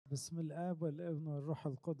بسم الآب والابن والروح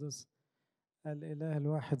القدس الإله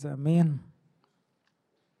الواحد آمين.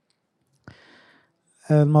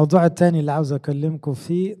 الموضوع الثاني اللي عاوز أكلمكم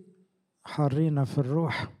فيه حرينا في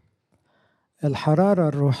الروح. الحرارة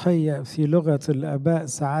الروحية في لغة الآباء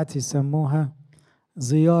ساعات يسموها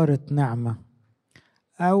زيارة نعمة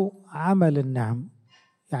أو عمل النعم،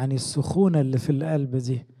 يعني السخونة اللي في القلب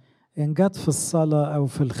دي إن جت في الصلاة أو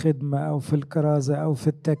في الخدمة أو في الكرازة أو في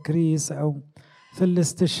التكريس أو في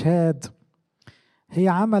الاستشهاد، هي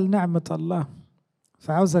عمل نعمة الله.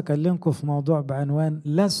 فعاوز أكلمكم في موضوع بعنوان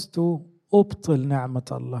لست أبطل نعمة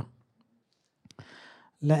الله،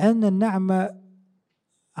 لأن النعمة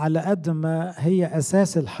على قد ما هي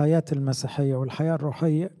أساس الحياة المسيحية والحياة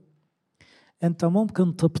الروحية، أنت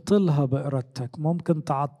ممكن تبطلها بإرادتك، ممكن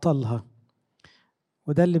تعطلها،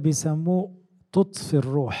 وده اللي بيسموه تطفي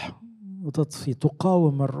الروح وتطفي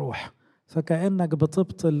تقاوم الروح، فكأنك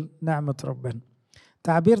بتبطل نعمة ربنا.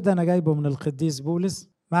 التعبير ده أنا جايبه من القديس بولس: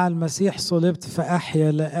 مع المسيح صلبت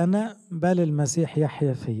فأحيا لا أنا بل المسيح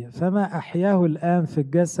يحيا فيا، فما أحياه الآن في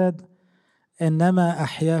الجسد إنما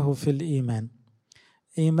أحياه في الإيمان،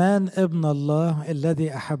 إيمان ابن الله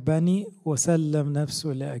الذي أحبني وسلم نفسه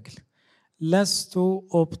لأجلي. لست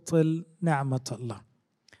أبطل نعمة الله.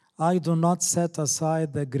 I do not set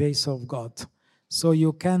aside the grace of God. So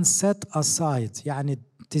you can set aside، يعني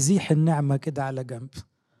تزيح النعمة كده على جنب،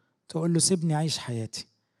 تقول له سيبني أعيش حياتي،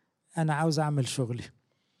 أنا عاوز أعمل شغلي.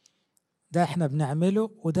 ده احنا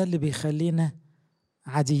بنعمله، وده اللي بيخلينا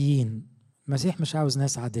عاديين. المسيح مش عاوز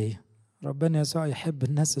ناس عادية. ربنا يسوع يحب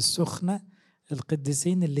الناس السخنة،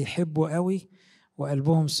 القديسين اللي يحبوا قوي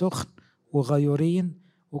وقلبهم سخن وغيورين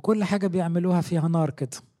وكل حاجة بيعملوها فيها نار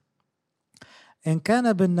كده. إن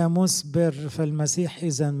كان بالناموس بر فالمسيح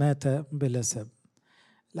إذا مات بلا سبب.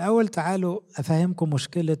 الأول تعالوا أفهمكم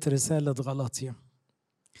مشكلة رسالة غلاطية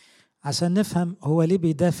عشان نفهم هو ليه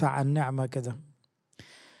بيدافع عن النعمة كده.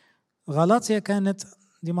 غلاطية كانت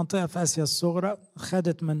دي منطقة في آسيا الصغرى،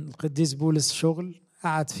 خدت من القديس بولس شغل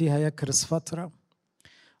قعد فيها يكرس فترة،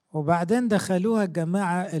 وبعدين دخلوها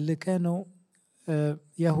الجماعة اللي كانوا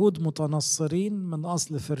يهود متنصرين من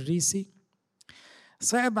أصل فريسي.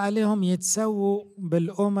 صعب عليهم يتسووا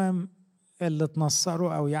بالأمم اللي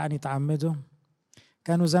تنصروا أو يعني تعمدوا.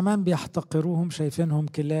 كانوا زمان بيحتقروهم، شايفينهم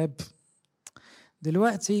كلاب.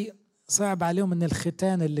 دلوقتي صعب عليهم ان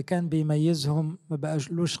الختان اللي كان بيميزهم ما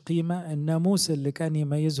بقالوش قيمة، الناموس اللي كان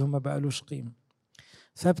يميزهم ما بقالوش قيمة.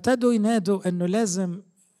 فابتدوا ينادوا انه لازم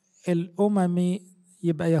الاممي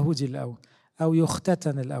يبقى يهودي الاول او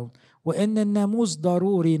يختتن الاول، وان الناموس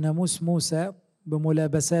ضروري، ناموس موسى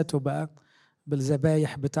بملابساته بقى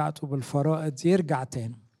بالذبايح بتاعته بالفرائض يرجع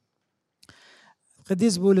تاني.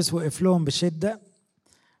 القديس بولس وقف لهم بشدة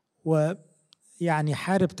يعني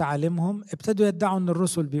حارب تعاليمهم. ابتدوا يدعوا ان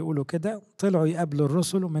الرسل بيقولوا كده، طلعوا يقابلوا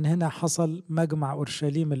الرسل، ومن هنا حصل مجمع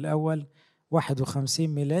اورشليم الاول 51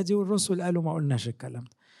 ميلادي، والرسل قالوا ما قلناش الكلام ده،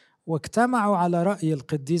 واجتمعوا على رأي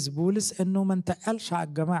القديس بولس انه ما انتقلش على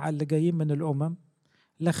الجماعة اللي جايين من الامم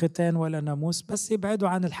لا ختان ولا ناموس، بس يبعدوا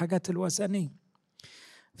عن الحاجات الوثنية.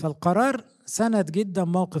 فالقرار سند جدا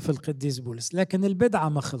موقف القديس بولس، لكن البدعة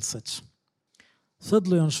ما خلصتش،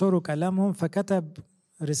 فضلوا ينشروا كلامهم. فكتب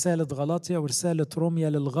رسالة غلاطيا ورسالة روميا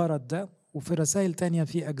للغرض ده، وفي رسائل تانية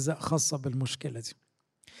في أجزاء خاصة بالمشكلة دي.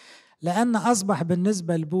 لأن أصبح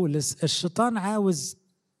بالنسبة لبولس الشيطان عاوز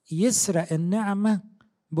يسرق النعمة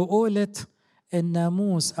بقولة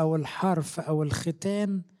الناموس أو الحرف أو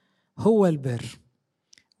الختان هو البر،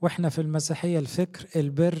 وإحنا في المسيحية الفكر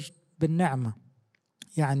البر بالنعمة،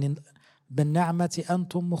 يعني بالنعمة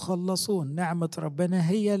أنتم مخلصون، نعمة ربنا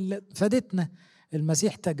هي اللي فادتنا.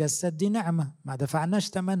 المسيح تجسد، دي نعمة ما دفعناش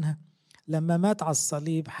تمنها. لما مات على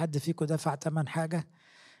الصليب حد فيكم دفع تمن حاجة؟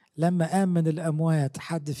 لما قام من الأموات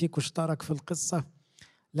حد فيكم اشترك في القصة؟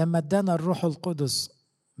 لما ادانا الروح القدس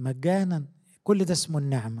مجانا، كل ده اسمه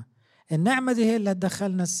النعمة. النعمة دي هي اللي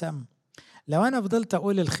هتدخلنا السماء. لو أنا فضلت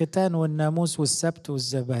أقول الختان والناموس والسبت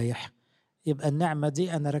والذبايح، يبقى النعمة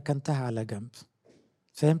دي أنا ركنتها على جنب.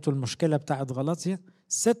 فهمتوا المشكلة بتاعت غلاطيا؟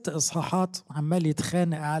 6 إصحاحات عمال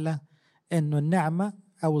يتخانق على إنه النعمة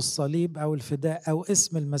أو الصليب أو الفداء أو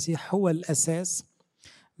اسم المسيح هو الأساس،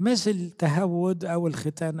 مش التهود أو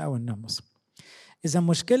الختان أو الناموس. إذا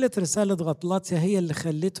مشكلة رسالة غلاطيا هي اللي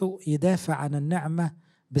خلته يدافع عن النعمة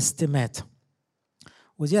باستماتة،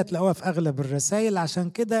 ودي هتلاقوها في أغلب الرسائل. عشان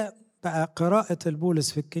كده بقى قراءة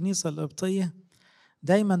البولس في الكنيسة القبطية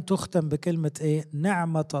دايما تختم بكلمة إيه؟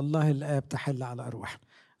 نعمة الله الآب تحل على أرواح،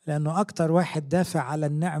 لأنه أكتر واحد دافع على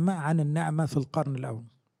النعمة عن النعمة في القرن الأول.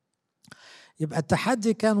 يبقى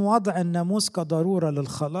التحدي كان وضع الناموس كضرورة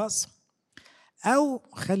للخلاص، أو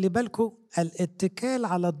خلي بالكم الاتكال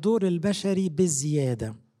على الدور البشري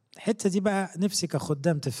بزيادة. الحتة دي بقى نفسي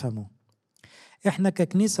كخدام تفهموا. احنا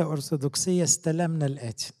ككنيسة أرثوذكسية استلمنا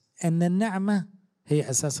الآتي، ان النعمة هي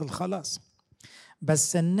أساس الخلاص،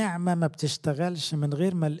 بس النعمة ما بتشتغلش من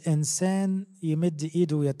غير ما الإنسان يمد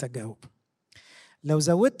إيده ويتجاوب. لو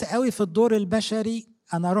زودت قوي في الدور البشري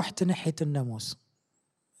أنا رحت ناحية الناموس،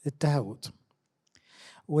 التهود.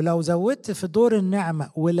 ولو زودت في دور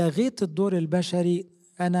النعمة ولغيت الدور البشري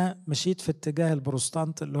أنا مشيت في اتجاه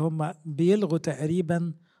البروستانت اللي هم بيلغوا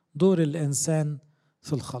تقريبا دور الإنسان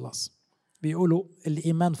في الخلاص. بيقولوا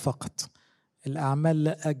الإيمان فقط، الأعمال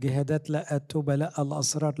لا، الجهادات لا، التوبة لا،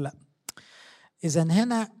 الأسرار لا. إذن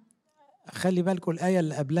هنا خلي بالكم الآية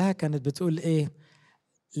اللي قبلها كانت بتقول إيه؟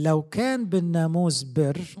 لو كان بالناموس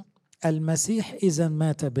بر المسيح إذن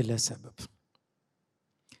مات بلا سبب.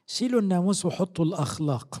 شيلوا الناموس وحطوا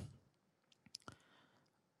الأخلاق،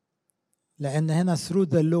 لأن هنا through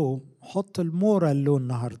the law حط المورال law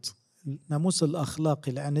النهاردة، الناموس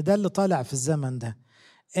الأخلاقي، لأن ده اللي طالع في الزمن ده،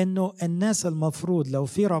 إنه الناس المفروض لو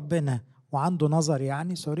في ربنا وعنده نظر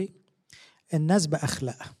يعني الناس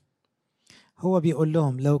بأخلاقها. هو بيقول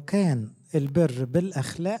لهم لو كان البر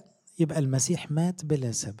بالأخلاق يبقى المسيح مات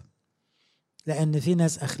بلا سبب، لأن في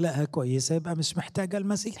ناس أخلاقها كويسة يبقى مش محتاجة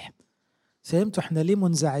المسيح. فهمتوا احنا ليه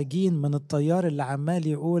منزعجين من التيار اللي عمال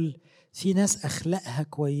يقول في ناس أخلاقها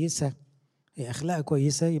كويسة؟ هي أخلاقها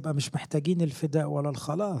كويسة يبقى مش محتاجين الفداء ولا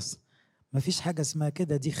الخلاص. مفيش حاجة اسمها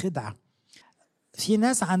كده، دي خدعة. في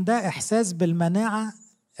ناس عندها إحساس بالمناعة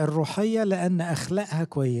الروحية لأن أخلاقها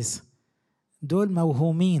كويسة، دول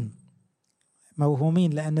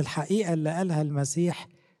موهومين، لأن الحقيقة اللي قالها المسيح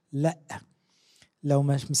لأ، لو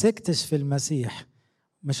مش مسكتش في المسيح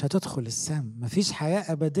مش هتدخل السم. مفيش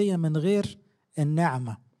حياة أبدية من غير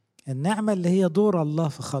النعمة اللي هي دور الله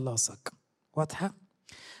في خلاصك. واضحة؟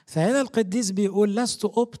 فهنا القديس بيقول لست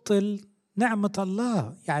أبطل نعمة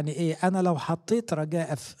الله. يعني إيه؟ أنا لو حطيت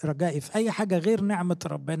رجائي في أي حاجة غير نعمة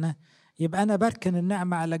ربنا يبقى أنا بركن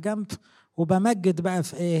النعمة على جنب وبمجد بقى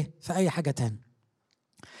في إيه؟ في أي حاجة تاني.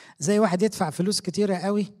 زي واحد يدفع فلوس كتيرة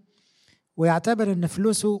قوي ويعتبر إن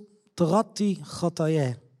فلوسه تغطي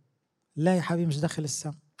خطاياه. لا يا حبيبي، مش داخل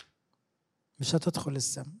السم، مش هتدخل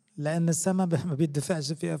السم، لأن السماء ما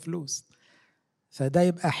بيدفعش فيها فلوس. فده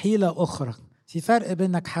يبقى حيلة أخرى. في فرق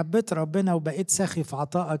بينك حبيت ربنا وبقيت سخي في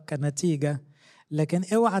عطائك كنتيجة، لكن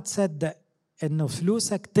اوعى تصدق إنه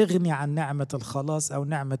فلوسك تغني عن نعمة الخلاص أو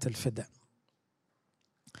نعمة الفداء.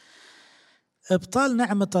 إبطال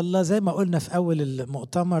نعمة الله زي ما قلنا في أول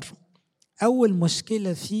المؤتمر، أول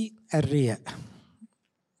مشكلة فيه الرياء.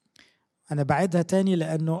 أنا بعيدها تاني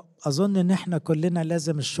لأنه أظن إن إحنا كلنا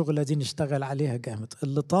لازم الشغلة دي نشتغل عليها جامد.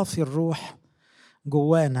 اللي طافي الروح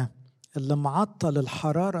جوانا، اللي معطل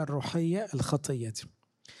الحرارة الروحية، الخطية دي.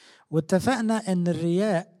 واتفقنا إن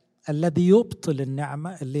الرياء الذي يبطل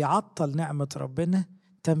النعمة، اللي يعطل نعمة ربنا،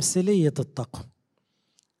 تمثيلية التقوى،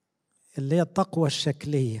 اللي هي التقوى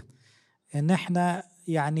الشكلية. إن إحنا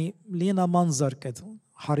يعني لينا منظر كده،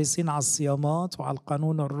 حريصين على الصيامات وعلى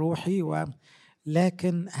القانون الروحي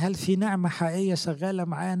لكن هل في نعمة حقيقية شغالة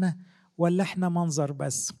معانا ولا احنا منظر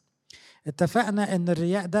بس؟ اتفقنا ان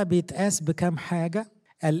الرياء ده بيتقاس بكم حاجة.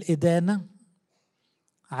 الإدانة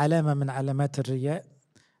علامة من علامات الرياء،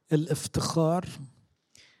 الافتخار،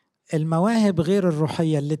 المواهب غير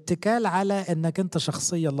الروحية، الاتكال على انك انت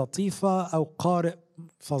شخصية لطيفة او قارئ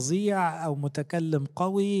فظيع او متكلم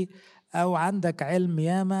قوي او عندك علم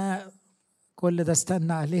ياما. كل ده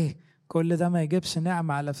استنى عليه، كل ده ما يجيبش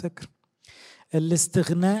نعمة على فكرة.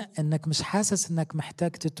 الاستغناء، انك مش حاسس انك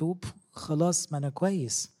محتاج تتوب، خلاص ما انا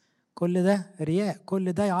كويس، كل ده رياء،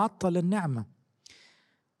 كل ده يعطل النعمة.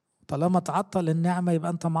 طالما تعطل النعمة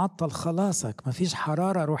يبقى انت معطل خلاصك، مفيش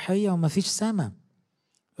حرارة روحية ومفيش سماء.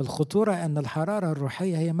 الخطورة ان الحرارة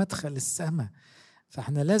الروحية هي مدخل السماء،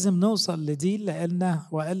 فاحنا لازم نوصل لدي لأن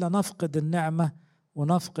وإلا نفقد النعمة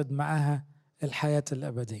ونفقد معها الحياة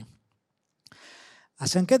الأبدية.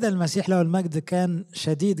 عشان كده المسيح له المجد كان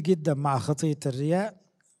شديد جدا مع خطية الرياء.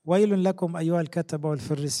 ويل لكم أيها الكتبة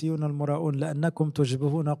والفريسيون المراؤون لأنكم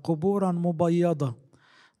تشبهون قبورا مبيضة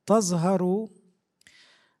تظهر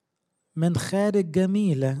من خارج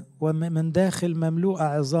جميلة ومن داخل مملوءة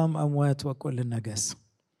عظام أموات وكل النجاسة.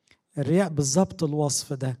 الرياء بالضبط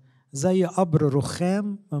الوصف ده، زي قبر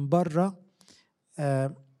رخام من بره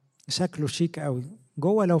شكله شيك قوي،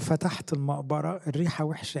 جوه لو فتحت المقبرة الريحة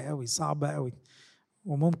وحشة قوي، صعبة قوي،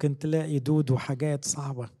 وممكن تلاقي دود وحاجات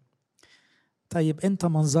صعبة. طيب انت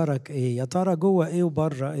منظرك ايه؟ يا ترى جوه ايه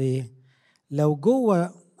وبره ايه؟ لو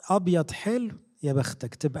جوه ابيض حلو يا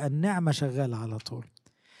بختك، تبقى النعمة شغالة على طول.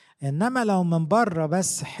 انما لو من بره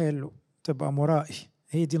بس حلو تبقى مرائي.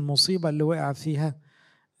 هي دي المصيبة اللي وقع فيها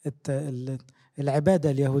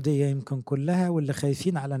العبادة اليهودية يمكن كلها واللي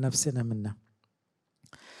خايفين على نفسنا منها.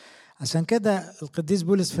 عشان كده القديس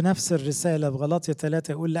بولس في نفس الرسالة بغلاطية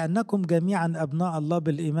 3 يقول لأنكم جميعا أبناء الله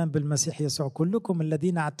بالإيمان بالمسيح يسوع كلكم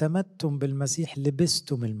الذين اعتمدتم بالمسيح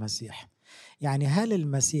لبستم المسيح. يعني هل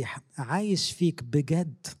المسيح عايش فيك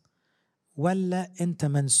بجد ولا أنت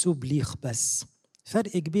منسوب ليه بس؟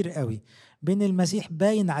 فرق كبير قوي بين المسيح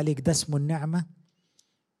باين عليك، ده اسمه النعمة،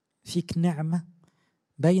 فيك نعمة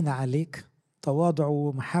باين عليك، تواضع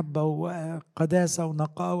ومحبة وقداسة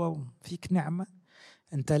ونقاوة، فيك نعمة،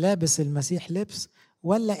 انت لابس المسيح لبس،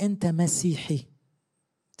 ولا انت مسيحي.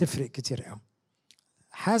 تفرق كتير قوي.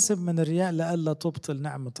 حاسب من الرياء لألا تبطل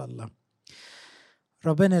نعمة الله.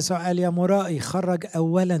 ربنا يسوع قال يا مرائي خرج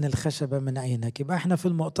أولا الخشبة من عينك. يبقى احنا في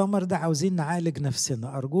المؤتمر ده عاوزين نعالج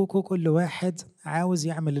نفسنا. أرجوكوا كل واحد عاوز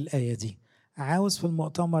يعمل الآية دي، عاوز في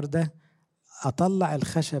المؤتمر ده أطلع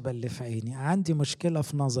الخشبة اللي في عيني. عندي مشكلة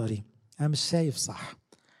في نظري، أنا مش شايف صح،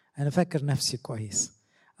 أنا فاكر نفسي كويس،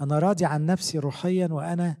 أنا راضي عن نفسي روحيا،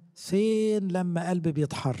 وأنا فين لما قلبي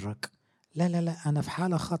بيتحرك؟ لا لا لا، أنا في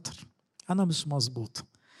حالة خطر، أنا مش مظبوط،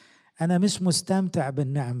 أنا مش مستمتع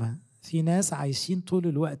بالنعمة. في ناس عايشين طول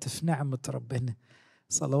الوقت في نعمة ربنا،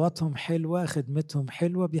 صلواتهم حلوة، خدمتهم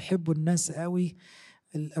حلوة، بيحبوا الناس قوي،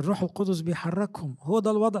 الروح القدس بيحركهم. هو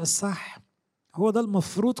ده الوضع الصح، هو ده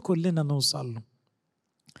المفروض كلنا نوصل له.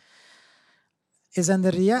 إذن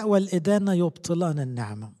الرياء والإدانة يبطلان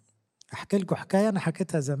النعمة. أحكي لكم حكاية أنا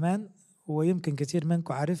حكيتها زمان ويمكن كتير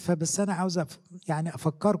منكم عارفها، بس أنا عاوز يعني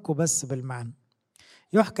أفكركم بس بالمعنى.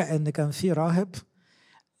 يحكى أن كان في راهب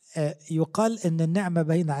يقال أن النعمة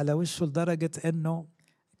باينة على وشه لدرجة أنه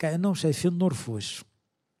كأنهم شايفين نور في وشه،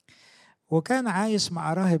 وكان عايش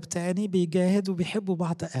مع راهب تاني بيجاهد وبيحبوا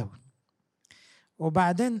بعض قوي.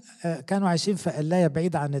 وبعدين كانوا عايشين في قلاية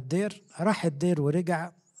بعيد عن الدير، راح الدير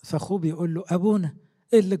ورجع، فأخوه بيقول له أبونا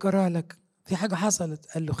إيه اللي جرى لك؟ في حاجة حصلت؟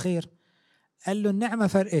 قال له خير. قال له النعمة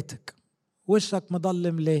فرقتك، وشك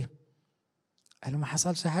مضلم ليه؟ قال له ما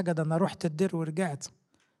حصلش حاجة، ده أنا رحت الدير ورجعت.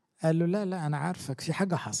 قال له لا لا، أنا عارفك في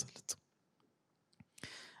حاجة حصلت.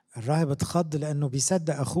 الراهب اتخض لأنه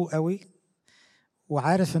بيصدق أخوه قوي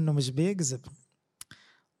وعارف أنه مش بيكذب،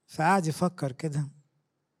 فقعد يفكر كده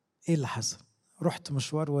إيه اللي حصل؟ رحت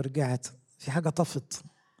مشوار ورجعت، في حاجة طفت.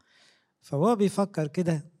 فهو بيفكر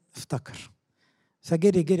كده افتكر،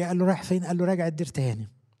 فجري جري. قال له رايح فين؟ قال له راجع الدير تاني.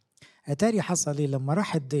 أتاري حصل إيه؟ لما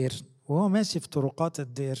راح الدير وهو ماشي في طرقات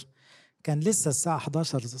الدير كان لسه الساعة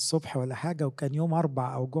 11 الصبح ولا حاجة، وكان يوم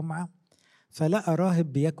 4 أو جمعة، فلقى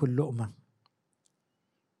راهب بياكل لقمة،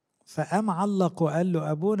 فقام علق وقال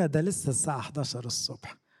له أبونا ده لسه الساعة 11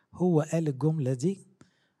 الصبح. هو قال الجملة دي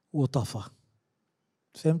وطفى.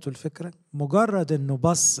 فهمتوا الفكرة؟ مجرد أنه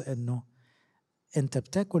بص أنه أنت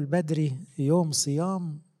بتاكل بدري يوم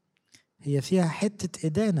صيام، هي فيها حتة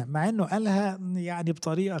إدانة، مع أنه قالها يعني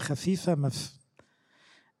بطريقة خفيفة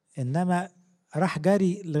إنما راح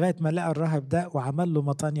جاري لغاية ما لقى الراهب ده وعمل له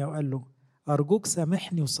مطانية وقال له أرجوك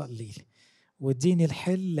سامحني وصلي لي واديني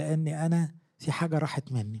الحل، لأني أنا في حاجة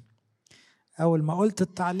راحت مني. أول ما قلت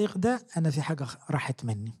التعليق ده أنا في حاجة راحت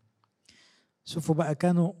مني. شوفوا بقى،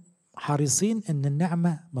 كانوا حريصين إن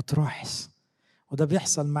النعمة ما تروحش. وده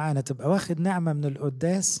بيحصل معانا، تبقى واخد نعمة من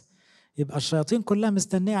القداس، يبقى الشياطين كلها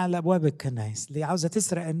مستنية على أبواب الكنائس اللي عاوزة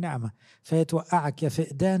تسرق النعمة، فيتوقعك يا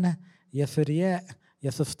في إدانة يا في رياء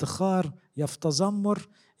يا في افتخار يا في تذمر.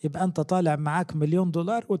 يبقى أنت طالع معاك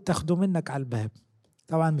 $1,000,000 وتاخده منك على الباب.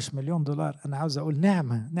 طبعا مش $1,000,000، أنا عاوز أقول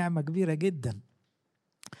نعمة كبيرة جدا.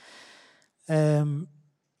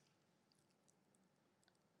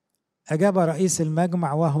 أجاب رئيس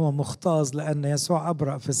المجمع وهو مختاظ لأن يسوع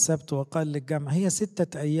أبرأ في السبت وقال للجمع هي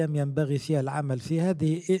 6 أيام ينبغي فيها العمل، في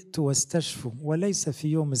هذه ائتوا واستشفوا وليس في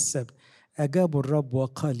يوم السبت. أجابوا الرب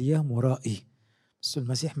وقال يا مرائي. بس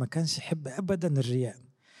المسيح ما كانش يحب أبدا الرياء.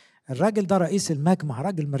 الراجل ده رئيس المجمع،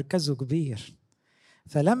 راجل مركزه كبير،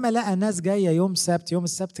 فلما لقى ناس جاية يوم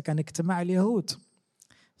السبت كان اجتماع اليهود،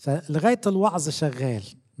 فلغاية الوعظ شغال،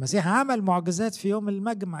 المسيح عمل معجزات في يوم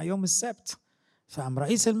المجمع يوم السبت. فقام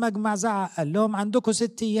رئيس المجمع زعق، قال لهم عندكم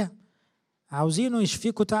 6 أيام، عاوزينه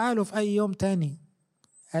يشفيكوا تعالوا في أي يوم تاني.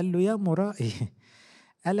 قال له يا مرائي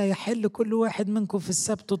ألا يحل كل واحد منكم في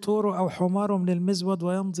السبت طوره أو حماره من المزود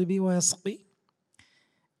ويمضي بيه ويسقي؟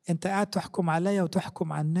 أنت قاعد تحكم عليا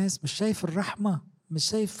وتحكم على الناس، مش شايف الرحمة؟ مش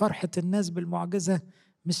شايف فرحة الناس بالمعجزة؟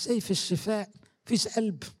 مش شايف الشفاء؟ فيش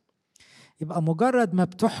قلب. يبقى مجرد ما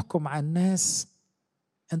بتحكم على الناس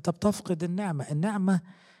أنت بتفقد النعمة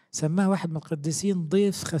سماها واحد من القديسين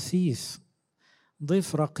ضيف خفيف،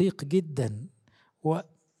 ضيف رقيق جدا،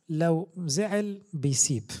 ولو زعل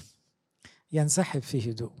بيسيب، ينسحب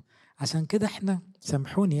في هدوء. عشان كده احنا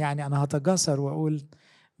سامحوني، يعني أنا هتجاسر وأقول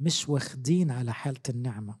مش واخدين على حالة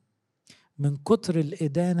النعمة من كتر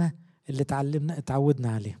الإدانة اللي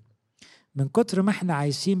اتعودنا عليه، من كتر ما احنا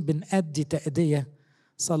عايشين بنأدي تأدية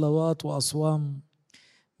صلوات وأصوام،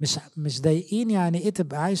 مش ضايقين يعني ايه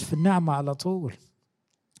تبقى عايش في النعمة على طول.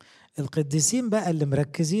 القديسين بقى اللي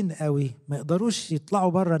مركزين قوي ما يقدروش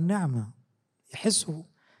يطلعوا بره النعمة، يحسوا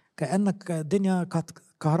كأنك الدنيا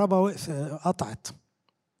كهرباء قطعت.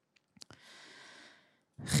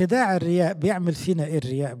 خداع الرياء بيعمل فينا ايه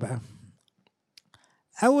الرياء بقى؟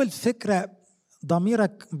 أول فكرة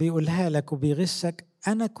ضميرك بيقولها لك وبيغشك،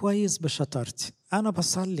 أنا كويس بشطارتي، أنا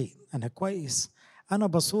بصلي أنا كويس، أنا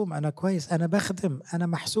بصوم أنا كويس، أنا بخدم، أنا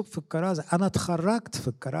محسوب في الكرازة، أنا اتخرجت في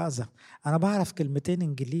الكرازة، أنا بعرف كلمتين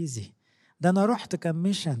إنجليزي، ده أنا رحت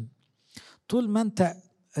كميشن. طول ما أنت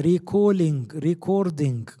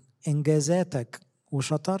ريكوردينج إنجازاتك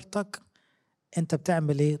وشطارتك، أنت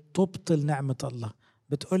بتعمل إيه؟ تبطل نعمة الله،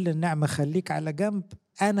 بتقول للنعمة خليك على جنب،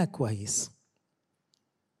 أنا كويس.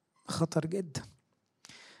 خطر جدا.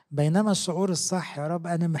 بينما الشعور الصح، يا رب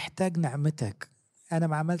أنا محتاج نعمتك، أنا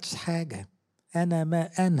ما عملتش حاجة، أنا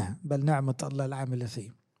ما أنا بل نعمة الله العاملة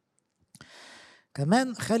فيه.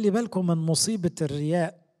 كمان خلي بالكم من مصيبة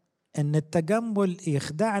الرياء، إن التجمل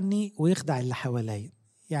يخدعني ويخدع اللي حواليا.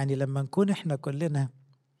 يعني لما نكون إحنا كلنا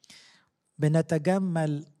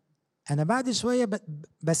بنتجمل، أنا بعد شوية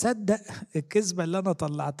بصدق الكذبة اللي أنا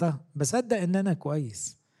طلعتها، بصدق إن أنا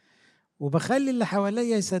كويس، وبخلي اللي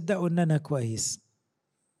حواليا يصدقوا إن أنا كويس.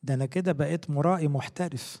 ده أنا كده بقيت مرائي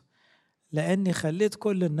محترف، لأني خليت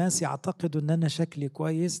كل الناس يعتقدوا أن أنا شكلي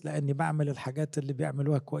كويس، لأني بعمل الحاجات اللي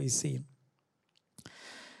بيعملوها كويسين.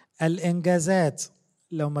 الإنجازات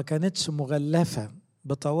لو ما كانتش مغلفة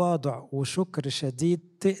بتواضع وشكر شديد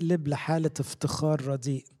تقلب لحالة افتخار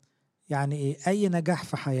رديء. يعني إيه؟ أي نجاح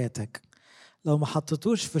في حياتك لو ما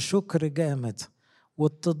حطيتوش في شكر جامد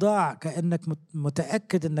واتضاع كأنك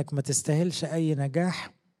متأكد أنك ما تستاهلش أي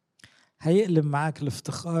نجاح، هيقلب معاك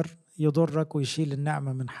الافتخار، يضرك ويشيل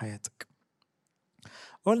النعمة من حياتك.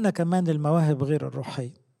 قلنا كمان المواهب غير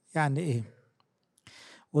الروحية. يعني ايه؟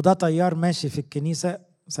 وده طيار ماشي في الكنيسة،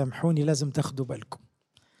 سامحوني لازم تاخدوا بالكم،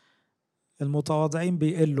 المتواضعين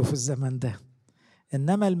بيقلوا في الزمن ده،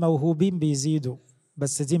 انما الموهوبين بيزيدوا.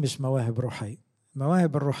 بس دي مش مواهب روحية.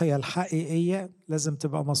 المواهب الروحية الحقيقية لازم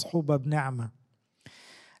تبقى مصحوبة بنعمة.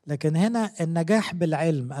 لكن هنا النجاح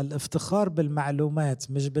بالعلم، الافتخار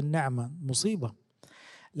بالمعلومات مش بالنعمة، مصيبة.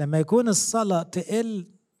 لما يكون الصلاة تقل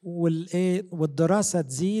والدراسة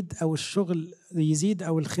تزيد أو الشغل يزيد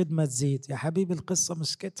أو الخدمة تزيد، يا حبيبي القصة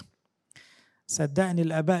مش كده. صدقني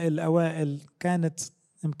الآباء الأوائل كانت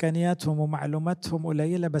إمكانياتهم ومعلوماتهم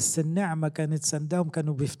قليلة، بس النعمة كانت سندهم،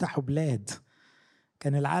 كانوا بيفتحوا بلاد،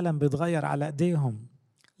 كان العالم بيتغير على أيديهم،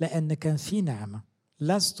 لأن كان في نعمة.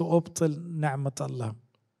 لست أبطل نعمة الله.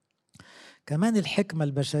 كمان الحكمة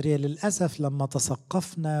البشرية للأسف لما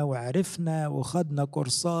تثقفنا وعرفنا وخدنا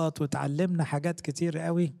كورسات وتعلمنا حاجات كتير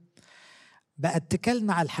قوي، بقى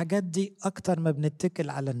اتكلنا على الحاجات دي أكتر ما بنتكل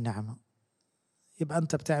على النعمة. يبقى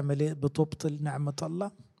أنت بتعمل إيه؟ بتبطل نعمة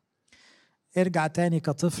الله. ارجع تاني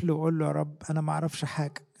كطفل وقول له يا رب أنا ما أعرفش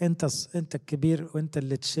حاجة، أنت الكبير وأنت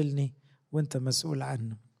اللي تشيلني وأنت مسؤول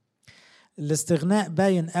عنه. الاستغناء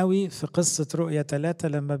باين قوي في قصة رؤية 3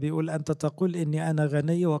 لما بيقول أنت تقول إني أنا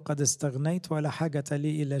غني وقد استغنيت ولا حاجة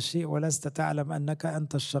لي إلى شيء، ولست تعلم أنك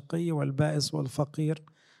أنت الشقي والبائس والفقير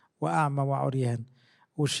وأعمى وعريان،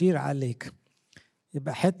 أشير عليك.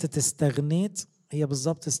 يبقى حتة استغنيت هي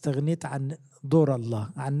بالضبط استغنيت عن دور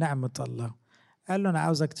الله، عن نعمة الله. قال له أنا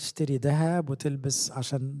عاوزك تشتري ذهب وتلبس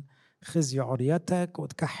عشان خزي عريتك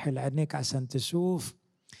وتكحل عينيك عشان تشوف.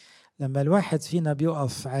 لما الواحد فينا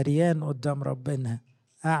بيقف عريان قدام ربنا،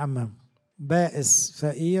 أعمى بائس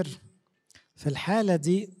فقير، في الحالة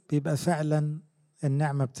دي بيبقى فعلا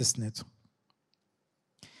النعمة بتسنده.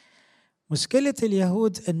 مشكلة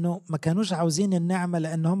اليهود انه ما كانوش عاوزين النعمة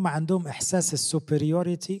لان هم عندهم احساس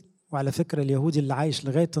السوبريوريتي. وعلى فكرة اليهودي اللي عايش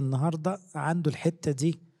لغاية النهاردة عنده الحتة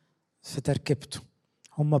دي في تركيبته،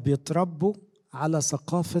 هم بيتربوا على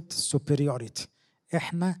ثقافة السوبريوريتي،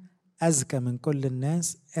 احنا اذكى من كل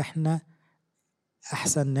الناس، احنا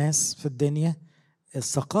احسن ناس في الدنيا.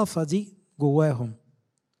 الثقافة دي جواهم.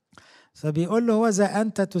 فبيقول له وإذا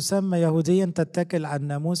أنت تسمى يهوديا تتكل على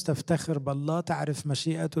الناموس تفتخر بالله تعرف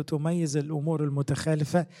مشيئته تميز الأمور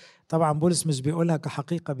المتخالفة. طبعا بولس مش بيقولها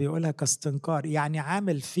كحقيقة، بيقولها كاستنكار، يعني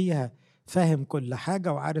عامل فيها فاهم كل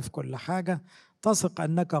حاجة وعارف كل حاجة. تثق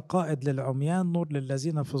أنك قائد للعميان، نور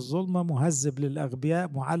للذين في الظلمة، مهذب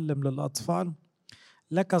للأغبياء، معلم للأطفال،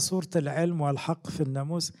 لك صورة العلم والحق في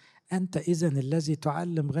الناموس. أنت إذن الذي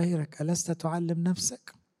تعلم غيرك ألست تعلم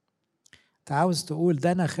نفسك؟ انت عاوز تقول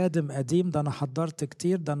ده انا خادم قديم، ده انا حضرت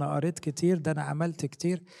كتير، ده انا قريت كتير، ده انا عملت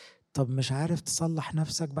كتير. طب مش عارف تصلح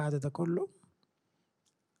نفسك بعد ده كله؟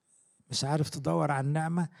 مش عارف تدور على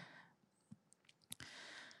النعمة؟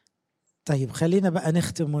 طيب خلينا بقى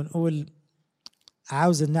نختم ونقول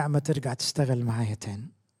عاوز النعمة ترجع تشتغل معايا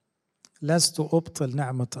تاني. لست أبطل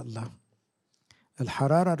نعمة الله.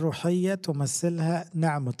 الحرارة الروحية تمثلها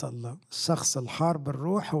نعمة الله. الشخص الحار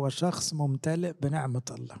بالروح هو شخص ممتلئ بنعمة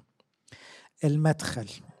الله. المدخل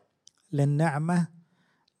للنعمة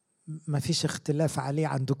ما فيش اختلاف عليه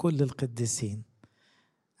عند كل القديسين.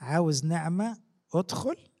 عاوز نعمة،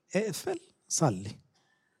 ادخل، اقفل، صلي،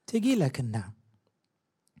 تجي لك النعمة.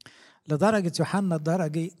 لدرجة يوحنا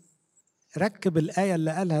الدرجي ركب الآية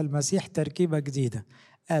اللي قالها المسيح تركيبة جديدة،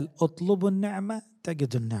 قال اطلبوا النعمة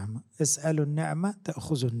تجدوا النعمة، اسألوا النعمة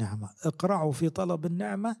تأخذوا النعمة، اقرعوا في طلب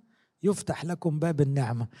النعمة يفتح لكم باب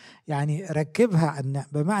النعمة. يعني ركبها على النعمة.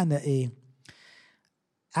 بمعنى ايه؟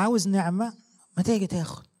 عاوز نعمة ما تيجي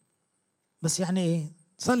تاخد، بس يعني ايه؟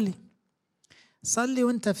 صلي. صلي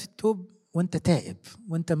وانت في التوب، وانت تائب،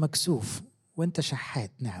 وانت مكسوف، وانت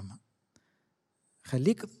شحات نعمة.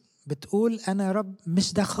 خليك بتقول انا يا رب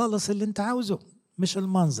مش ده خالص اللي انت عاوزه، مش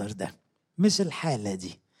المنظر ده، مش الحالة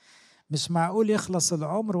دي، مش معقول يخلص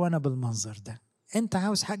العمر وانا بالمنظر ده. انت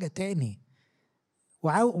عاوز حاجة تاني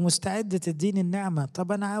ومستعد تديني النعمة.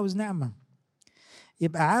 طب انا عاوز نعمة.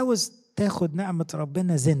 يبقى عاوز تاخد نعمة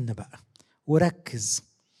ربنا، زن بقى وركز،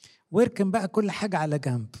 واركن بقى كل حاجة على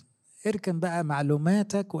جنب. اركن بقى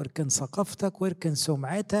معلوماتك، واركن ثقافتك، واركن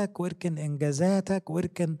سمعتك، واركن انجازاتك،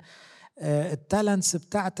 واركن التالنتس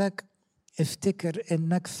بتاعتك. افتكر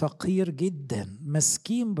انك فقير جدا،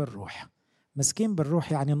 مسكين بالروح. مسكين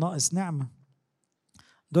بالروح يعني ناقص نعمة.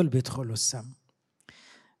 دول بيدخلوا السماء.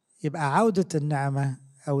 يبقى عودة النعمة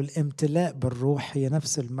أو الامتلاء بالروح هي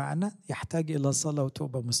نفس المعنى، يحتاج إلى صلاة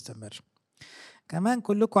وتوبة مستمر. كمان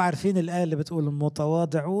كلكم عارفين الآية اللي بتقول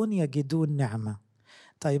المتواضعون يجدون نعمة.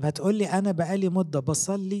 طيب هتقولي أنا بقالي مدة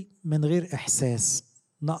بصلي من غير إحساس،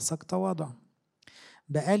 ناقصك تواضع.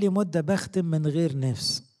 بقالي مدة بختم من غير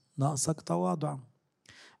نفس، ناقصك تواضع.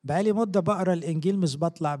 بقالي مدة بقرأ الإنجيل مش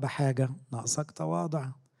بطلع بحاجة، ناقصك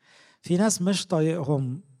تواضع. في ناس مش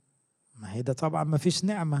طايقهم، ما هي ده طبعا ما فيش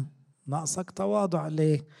نعمة، ناقصك تواضع.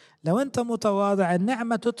 ليه؟ لو انت متواضع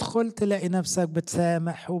النعمة تدخل تلاقي نفسك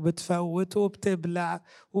بتسامح وبتفوت وبتبلع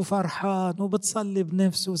وفرحان وبتصلي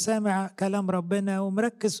بنفس وسامع كلام ربنا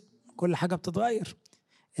ومركز، كل حاجة بتتغير.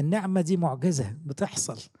 النعمة دي معجزة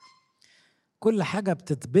بتحصل، كل حاجة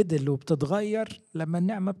بتتبدل وبتتغير لما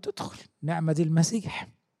النعمة بتدخل. النعمة دي المسيح.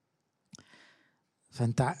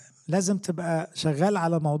 فانت لازم تبقى شغال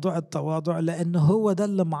على موضوع التواضع، لأنه هو ده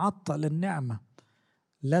اللي معطل النعمة.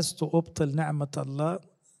 لست أبطل نعمة الله.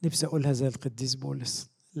 نفسي أقولها زي القديس بولس،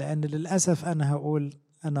 لأن للأسف أنا هقول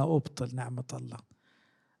أنا أبطل نعمة الله.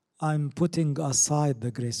 I'm putting aside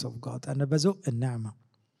the grace of God. أنا بزق النعمة،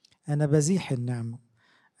 أنا بزيح النعمة.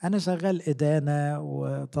 أنا شغال إدانة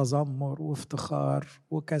وتذمر وافتخار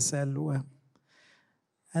وكسل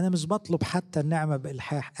أنا مش بطلب حتى النعمة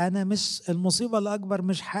بإلحاح. أنا مش المصيبة الأكبر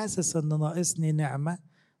مش حاسس أن ناقصني نعمة،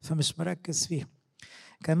 فمش مركز فيها.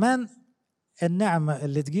 كمان النعمة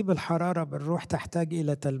اللي تجيب الحرارة بالروح تحتاج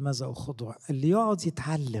إلى تلمذة وخضوع. اللي يقعد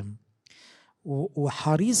يتعلم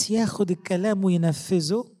وحريص ياخد الكلام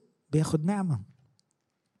وينفذه بياخد نعمة.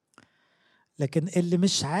 لكن اللي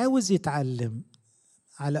مش عاوز يتعلم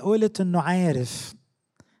على قولة إنه عارف،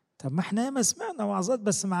 طب ما احنا ما سمعنا وعظات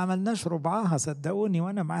بس ما عملناش ربعها، صدقوني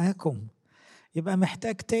وأنا معاكم. يبقى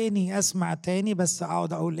محتاج تاني أسمع تاني، بس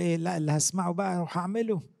أقعد أقول إيه؟ لا، اللي هسمعه بقى أروح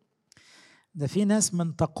أعمله. ده في ناس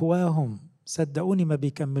من تقواهم صدقوني ما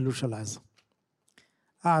بيكملوش العظة.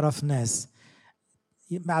 أعرف ناس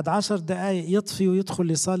بعد 10 دقايق يطفي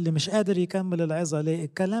ويدخل يصلي، مش قادر يكمل العظة. ليه؟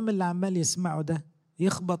 الكلام اللي عمال يسمعه ده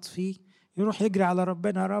يخبط فيه، يروح يجري على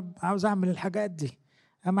ربنا، يا رب عاوز أعمل الحاجات دي،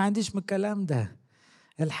 أنا ما عنديش من الكلام ده،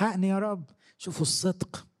 الحقني يا رب. شوفوا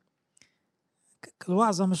الصدق.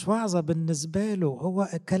 الوعظة مش وعظة بالنسبة له، هو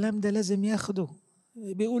الكلام ده لازم ياخده.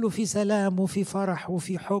 بيقولوا في سلام وفي فرح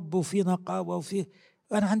وفي حب وفي نقاوة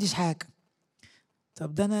أنا ما عنديش حاجة.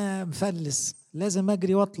 طب ده أنا مفلس، لازم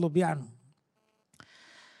أجري وأطلب يعني.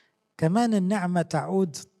 كمان النعمة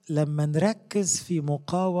تعود لما نركز في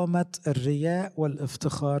مقاومة الرياء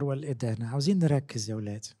والافتخار والإدانة. عاوزين نركز يا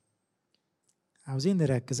ولاد، عاوزين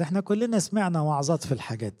نركز. احنا كلنا سمعنا وعظات في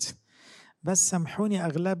الحاجات دي، بس سامحوني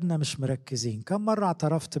أغلبنا مش مركزين. كم مرة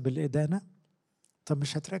اعترفت بالإدانة؟ طب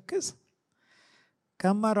مش هتركز؟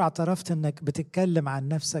 كم مرة اعترفت انك بتتكلم عن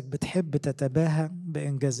نفسك، بتحب تتباهى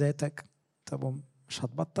بإنجازاتك؟ طب مش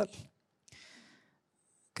هتبطل؟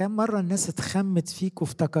 كم مرة الناس اتخمت فيك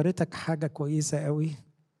وافتكرتك حاجة كويسة قوي؟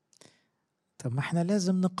 طب ما احنا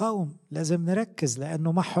لازم نقاوم، لازم نركز،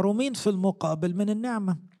 لأنه محرومين في المقابل من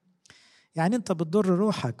النعمة. يعني انت بتضر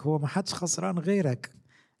روحك، هو ما حدش خسران غيرك،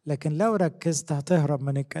 لكن لو ركزت هتهرب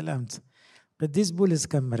من الكلام ده. قديس بولس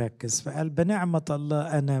كان مركز فقال بنعمة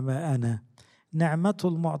الله أنا ما أنا، نعمته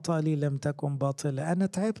المعطاة لي لم تكن باطلة. أنا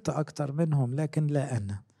تعبت أكتر منهم لكن لا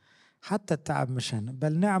أنا، حتى التعب مش أنا،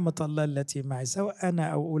 بل نعمة الله التي معي، سواء أنا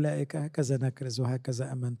أو أولئك هكذا نكرز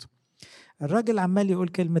وهكذا أمنت. الراجل عمال يقول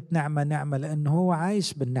كلمة نعمة نعمة لأنه هو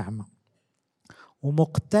عايش بالنعمة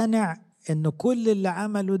ومقتنع أن كل اللي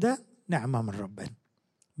عمله ده نعمة من ربنا،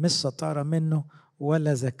 مش شطارة منه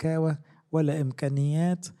ولا ذكاوة ولا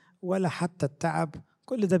إمكانيات ولا حتى التعب،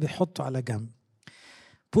 كل ده بيحطه على جنب.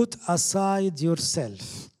 Put aside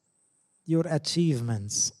yourself, your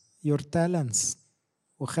achievements, your talents،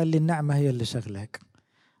 وخلي النعمة هي اللي شغلاك.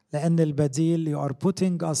 لأن البديل you are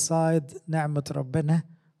putting aside نعمة ربنا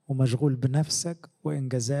ومشغول بنفسك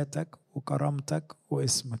وإنجازاتك وكرامتك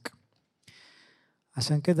واسمك.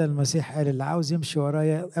 عشان كده المسيح قال اللي عاوز يمشي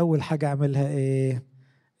ورايا أول حاجة أعملها إيه؟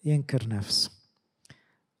 ينكر نفسه،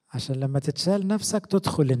 عشان لما تتشال نفسك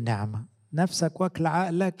تدخل النعمة. نفسك واكل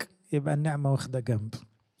عقلك يبقى النعمة واخدة جنب،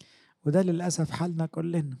 وده للأسف حالنا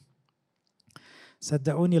كلنا.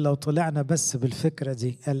 صدقوني لو طلعنا بس بالفكرة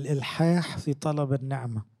دي، الإلحاح في طلب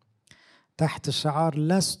النعمة تحت شعار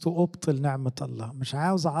لست أبطل نعمة الله، مش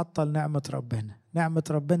عاوز أعطل نعمة ربنا. نعمة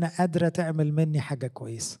ربنا قادرة تعمل مني حاجة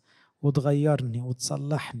كويسة وتغيرني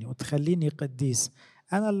وتصلحني وتخليني قديس،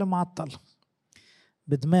 أنا اللي معطل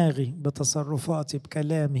بدماغي بتصرفاتي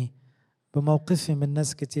بكلامي بموقفي من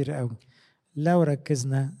ناس كتير قوي. لو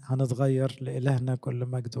ركزنا هنتغير. لإلهنا كل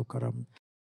مجد وكرم.